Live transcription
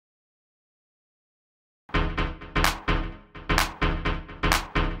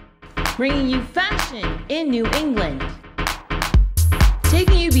bringing you fashion in New England,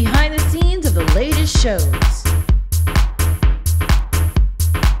 taking you behind the scenes of the latest shows,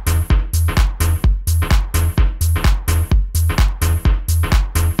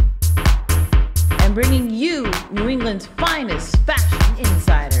 and bringing you New England's finest fashion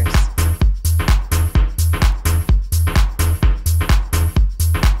insiders.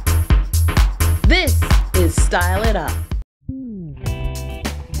 This is Style It Up.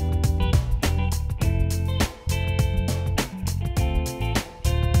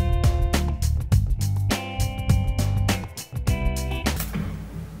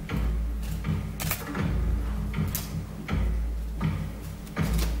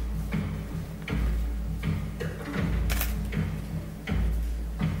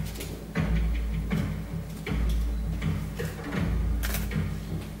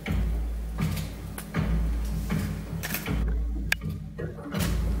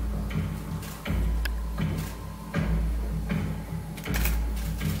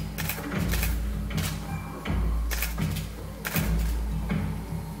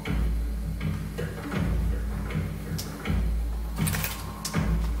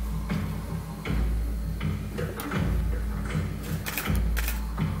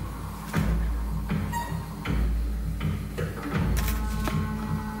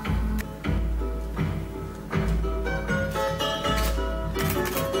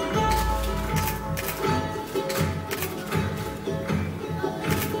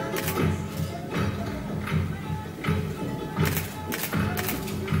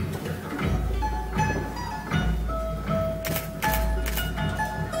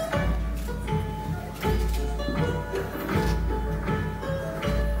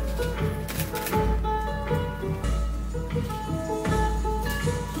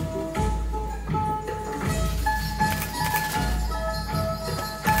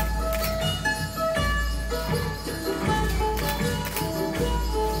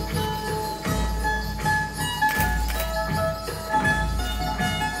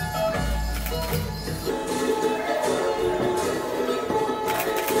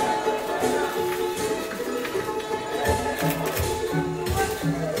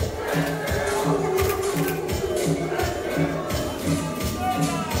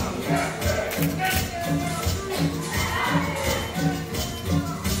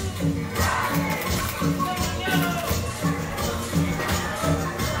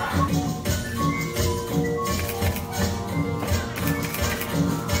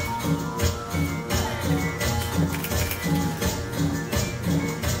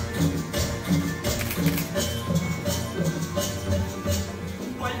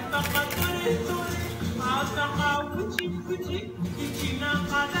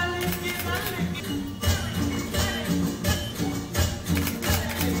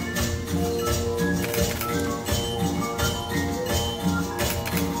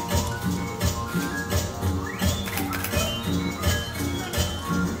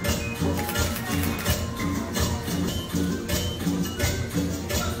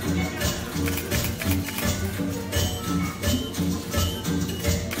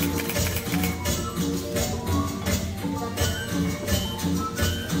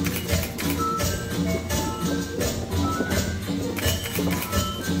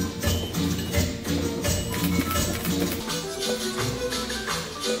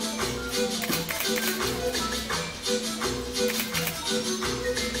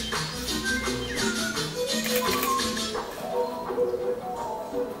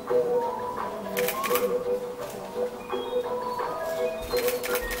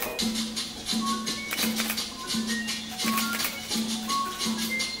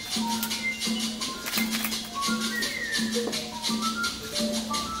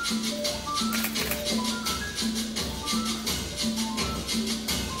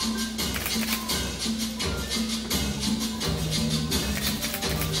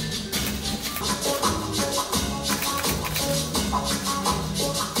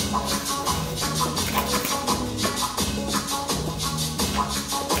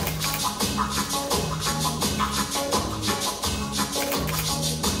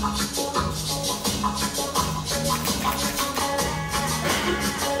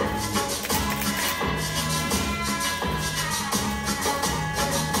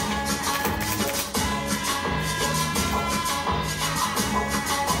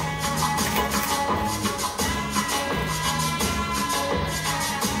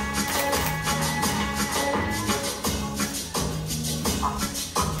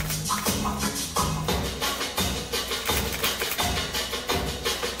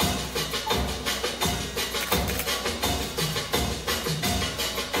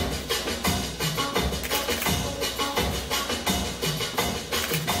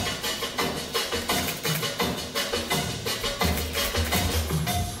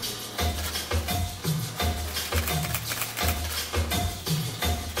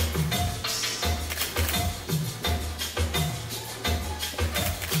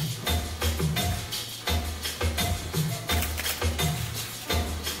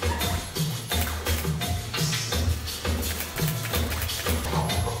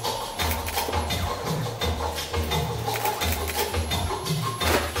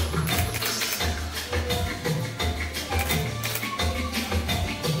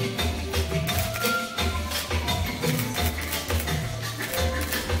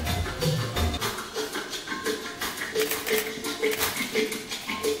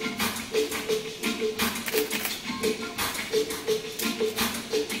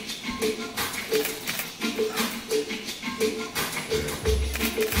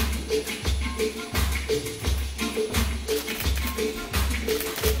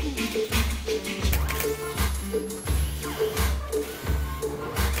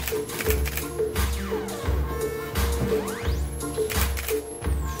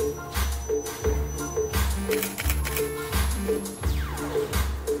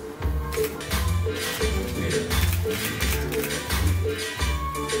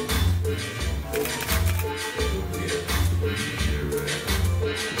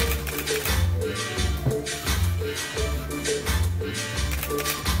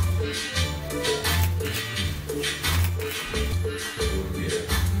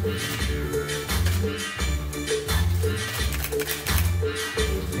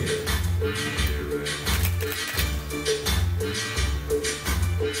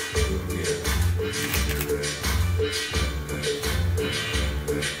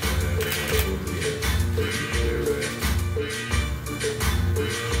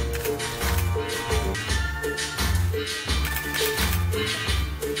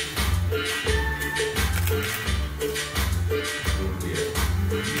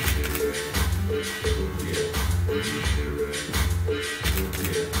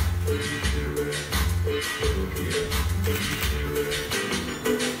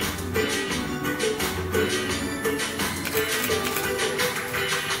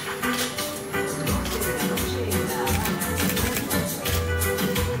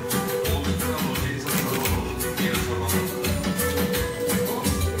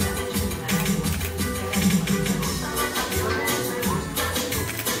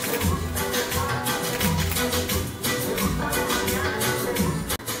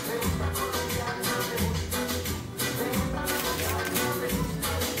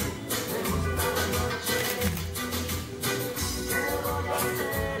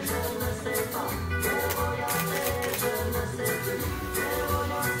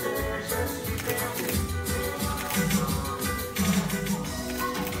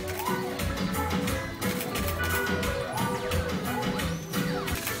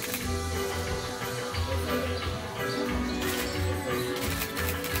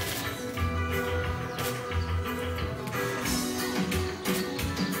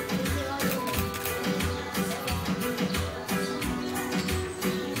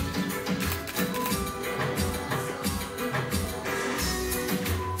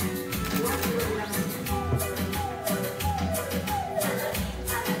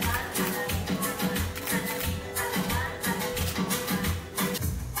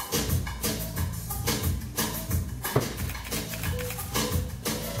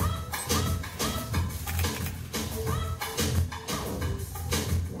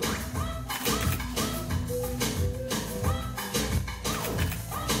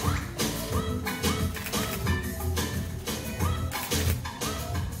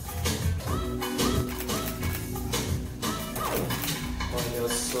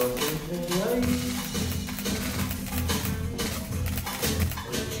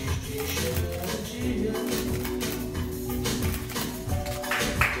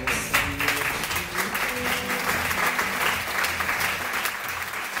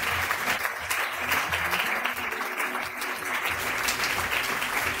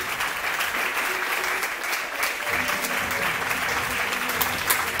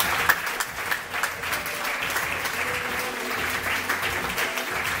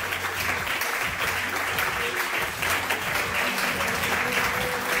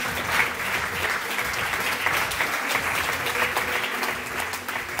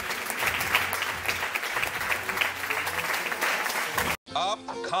 Up,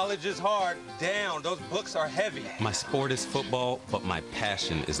 college is hard. Down, those books are heavy. My sport is football, but my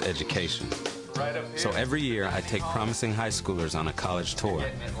passion is education. So every year, I take promising high schoolers on a college tour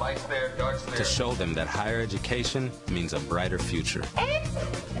to show them that higher education means a brighter future.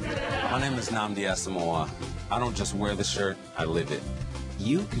 My name is Nnamdi Asamoah. I don't just wear the shirt, I live it.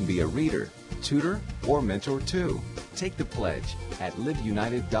 You can be a reader, tutor, or mentor too. Take the pledge at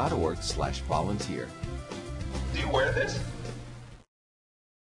liveunited.org/volunteer. Do you wear this?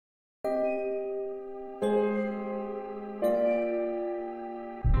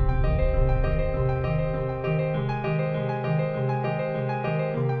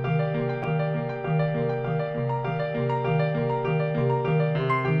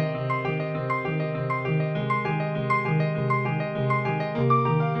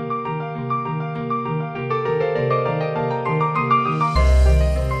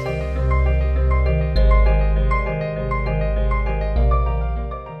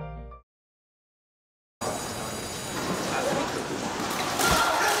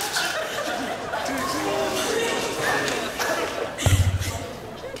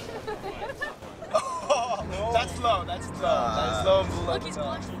 That's slow and below. Look, he's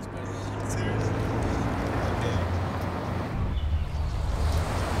blushing. Seriously. Okay.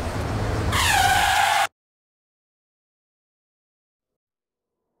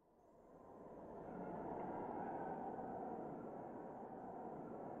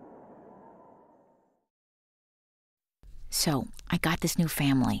 So, I got this new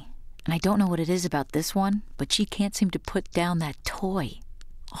family, and I don't know what it is about this one, but she can't seem to put down that toy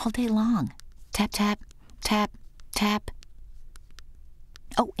all day long. Tap, tap, tap, tap.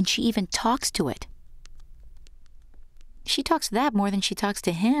 Oh, and she even talks to it. She talks to that more than she talks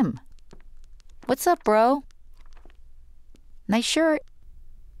to him. What's up, bro? Nice shirt.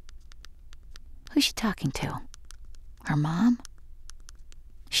 Who's she talking to? Her mom?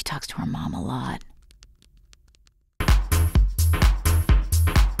 She talks to her mom a lot.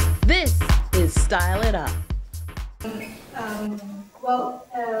 This is Style It Up.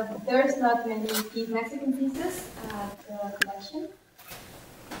 There's not many Mexican pieces at the collection.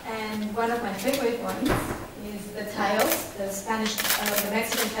 And one of my favorite ones is the tiles, the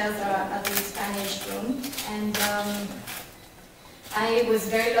Mexican tiles are at the Spanish room. And I was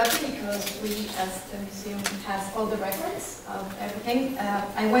very lucky because we, as the museum, has all the records of everything.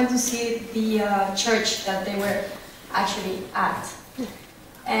 I went to see the church that they were actually at.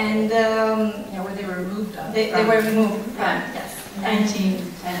 And where they were removed from. They were removed from, yes.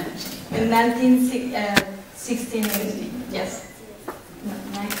 1910. In 1916, yes. No,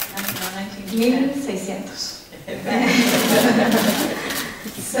 1600.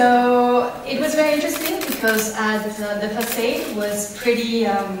 So it was very interesting because the facade was pretty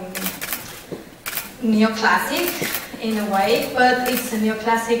neoclassic in a way, but it's a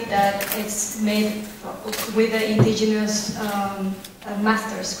neoclassic that is made with the indigenous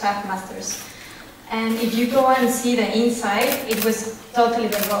craft masters. And if you go and see the inside, it was totally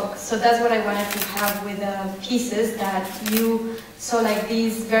Baroque. So that's what I wanted to have with the pieces, that you saw like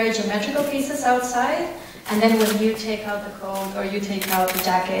these very geometrical pieces outside, and then when you take out the coat or you take out the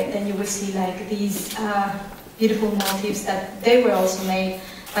jacket, then you will see like these beautiful motifs that they were also made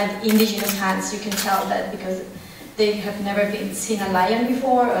by indigenous hands. You can tell that because they have never seen a lion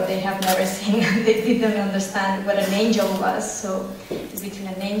before, or they have never seen, they didn't understand what an angel was. So it's between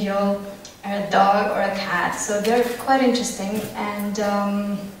an angel, a dog, or a cat. So they're quite interesting. And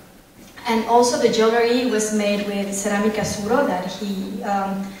also the jewelry was made with Cerámica Suro, that he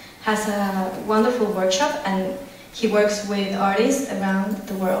has a wonderful workshop, and he works with artists around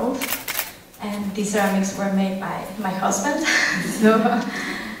the world. And these ceramics were made by my husband.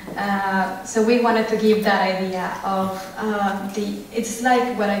 So we wanted to give that idea of it's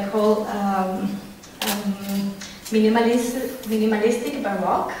like what I call minimalistic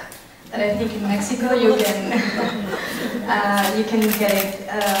Baroque, that I think in Mexico you can get it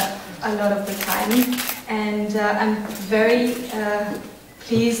a lot of the time. And I'm very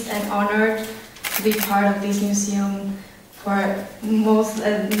pleased and honored to be part of this museum for most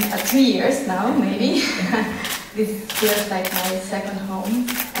 3 years now, maybe. This feels like my second home.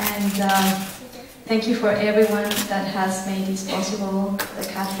 And thank you for everyone that has made this possible, the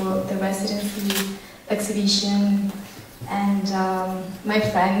catwalk, the residency, exhibition, and my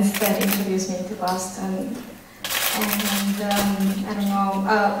friends that introduced me to Boston. And I don't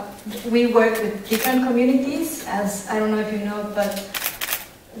know, we work with different communities, as I don't know if you know, but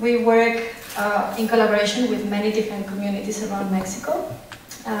we work in collaboration with many different communities around Mexico.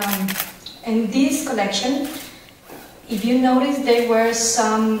 In this collection, if you notice, there were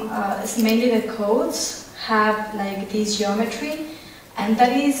some, mainly the codes have like this geometry, and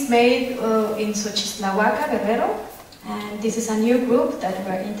that is made in Xochislahuaca, Guerrero. And this is a new group that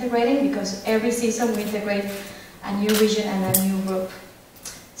we're integrating because every season we integrate a new region and a new group.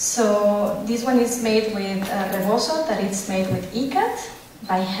 So this one is made with rebozo, that is made with ikat,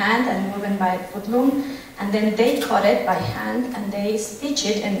 by hand and woven by footloom, and then they cut it by hand and they stitch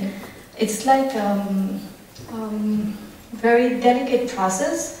it, and it's like very delicate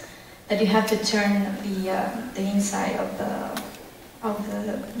process that you have to turn the inside of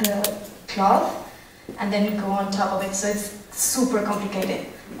the cloth and then go on top of it, so it's super complicated.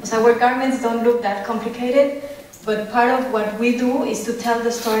 So our garments don't look that complicated, but part of what we do is to tell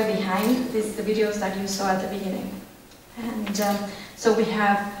the story behind the videos that you saw at the beginning. And so we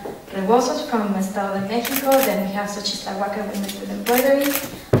have rebozos from Estado de Mexico, then we have Xochislahuaca with embroidery,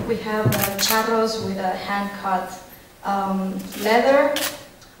 we have charros with a hand-cut leather,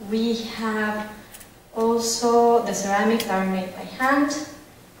 we have also the ceramics that are made by hand,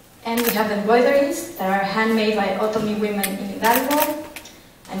 and we have the embroideries that are handmade by Otomi women in Hidalgo,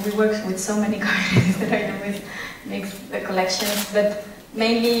 and we work with so many garments that I always mix the collections, but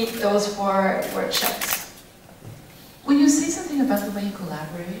mainly those for workshops. Will you say something about the way you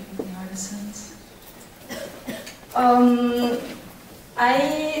collaborate with the artisans?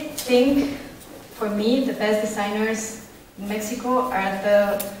 I think, for me, the best designers in Mexico are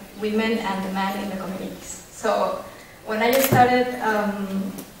the women and the men in the communities. So when I started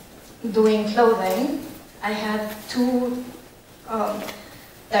doing clothing, I had two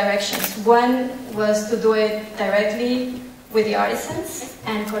directions. One was to do it directly with the artisans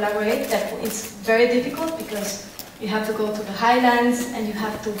and collaborate. That is very difficult because you have to go to the highlands and you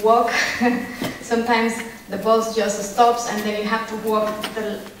have to walk. Sometimes the bus just stops and then you have to walk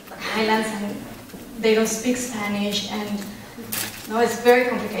the highlands and they don't speak Spanish, and no, it's very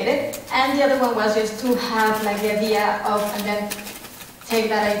complicated. And the other one was just to have like the idea of, and then take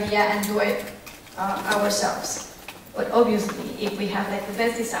that idea and do it ourselves. But obviously, if we have like the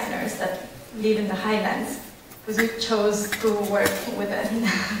best designers that live in the highlands, because we chose to work with the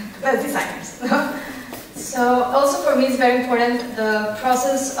best designers. No? So also for me it's very important the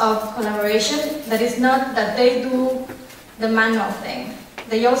process of collaboration, that is not that they do the manual thing.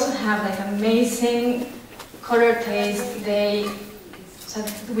 They also have like amazing color taste. So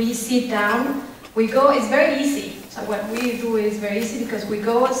we sit down, we go, it's very easy. So what we do is very easy because we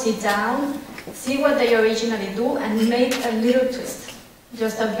go, sit down, see what they originally do and make a little twist.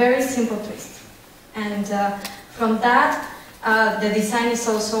 Just a very simple twist. And from that, the design is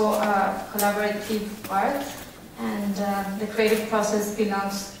also a collaborative part, and the creative process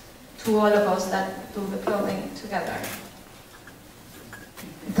belongs to all of us that do the clothing together.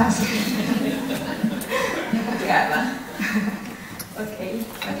 Carla. Okay.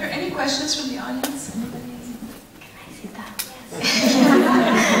 Are there any questions from the audience? Anybody? Can I sit down?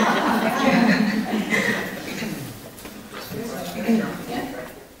 Yeah.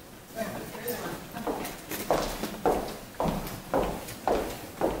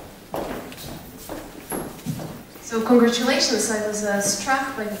 So congratulations, I was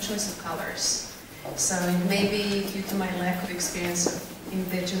struck by the choice of colors. So maybe due to my lack of experience of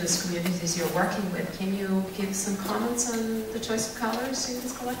indigenous communities you're working with, can you give some comments on the choice of colors in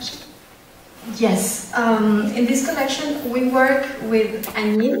this collection? Yes, in this collection we work with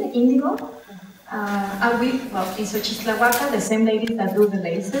añil, indigo. In Xochislahuaca, the same ladies that do the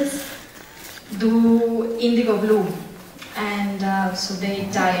laces do indigo blue, and so they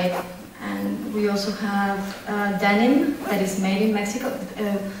dye it. And we also have denim that is made in Mexico.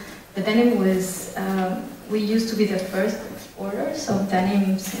 The denim was, we used to be the first exporters of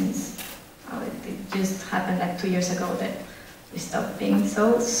denim since, it just happened like 2 years ago that we stopped being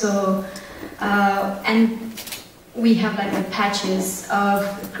so. And we have like the patches of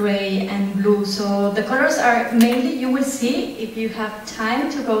gray and blue. So the colors are mainly, you will see, if you have time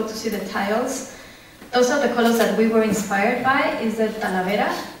to go to see the tiles, those are the colors that we were inspired by, is the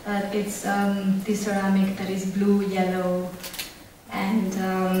talavera. It's this ceramic that is blue, yellow, and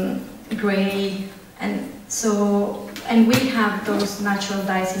gray, and we have those natural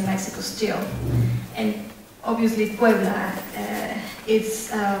dyes in Mexico still. And obviously Puebla,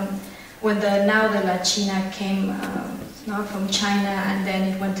 it's when the Nao de la China came from China, and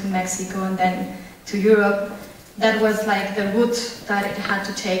then it went to Mexico and then to Europe. That was like the route that it had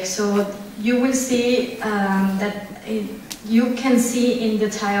to take. So you will see you can see in the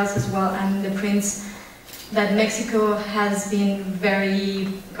tiles as well and the prints that Mexico has been very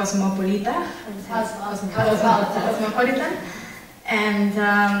cosmopolitan. And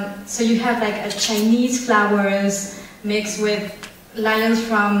so you have like a Chinese flowers mixed with lions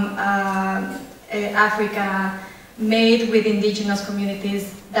from Africa, made with indigenous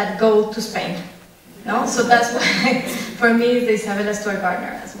communities that go to Spain. No? So that's why, for me, it's the Isabella Stewart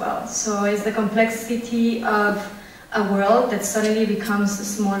Gardner as well. So it's the complexity of a world that suddenly becomes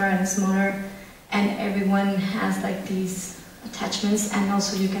smaller and smaller, and everyone has like these attachments, and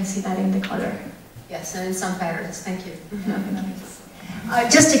also you can see that in the color. Yes, and in some patterns. Thank you.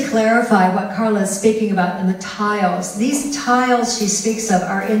 Just to clarify what Carla is speaking about in the tiles, these tiles she speaks of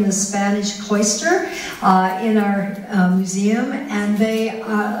are in the Spanish cloister in our museum, and they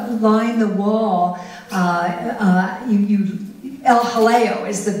line the wall. El Jaleo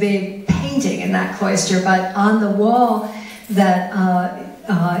is the big painting in that cloister, but on the wall that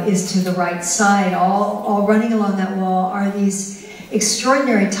is to the right side, all running along that wall are these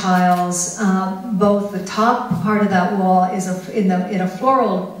extraordinary tiles. Both the top part of that wall is in a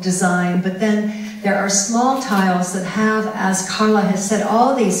floral design, but then there are small tiles that have, as Carla has said,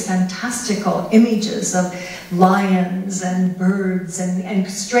 all these fantastical images of lions and birds and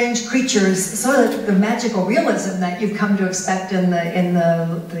strange creatures, sort of the magical realism that you've come to expect in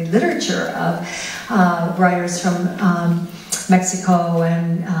the literature of writers from Mexico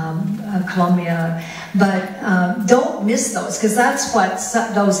and Colombia. But don't miss those, because that's what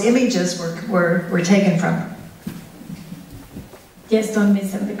those images were taken from. Yes, don't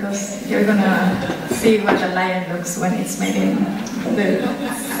miss them, because you're gonna see what a lion looks when it's made in the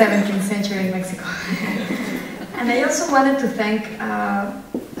 17th century in Mexico. And I also wanted to thank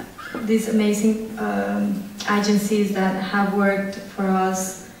these amazing agencies that have worked for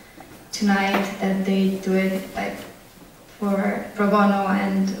us tonight, that they do it like for pro bono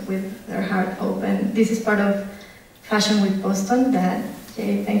and with their heart open. This is part of Fashion Week Boston. That,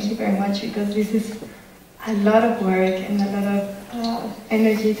 Jay, thank you very much, because this is a lot of work and a lot of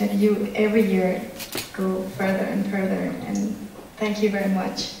energy that you every year go further and further, and thank you very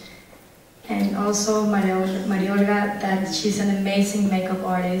much. And also Maria Olga, that she's an amazing makeup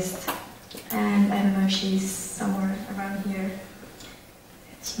artist, and I don't know if she's somewhere around here.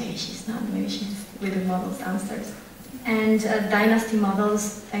 Maybe she's not, maybe she's with the models downstairs. And Dynasty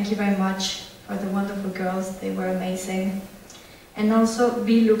Models, thank you very much for the wonderful girls, they were amazing. And also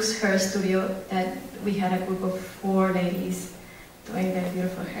B-Lux Hair Studio, that we had a group of 4 ladies doing their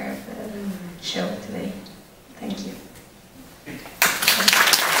beautiful hair for the show today.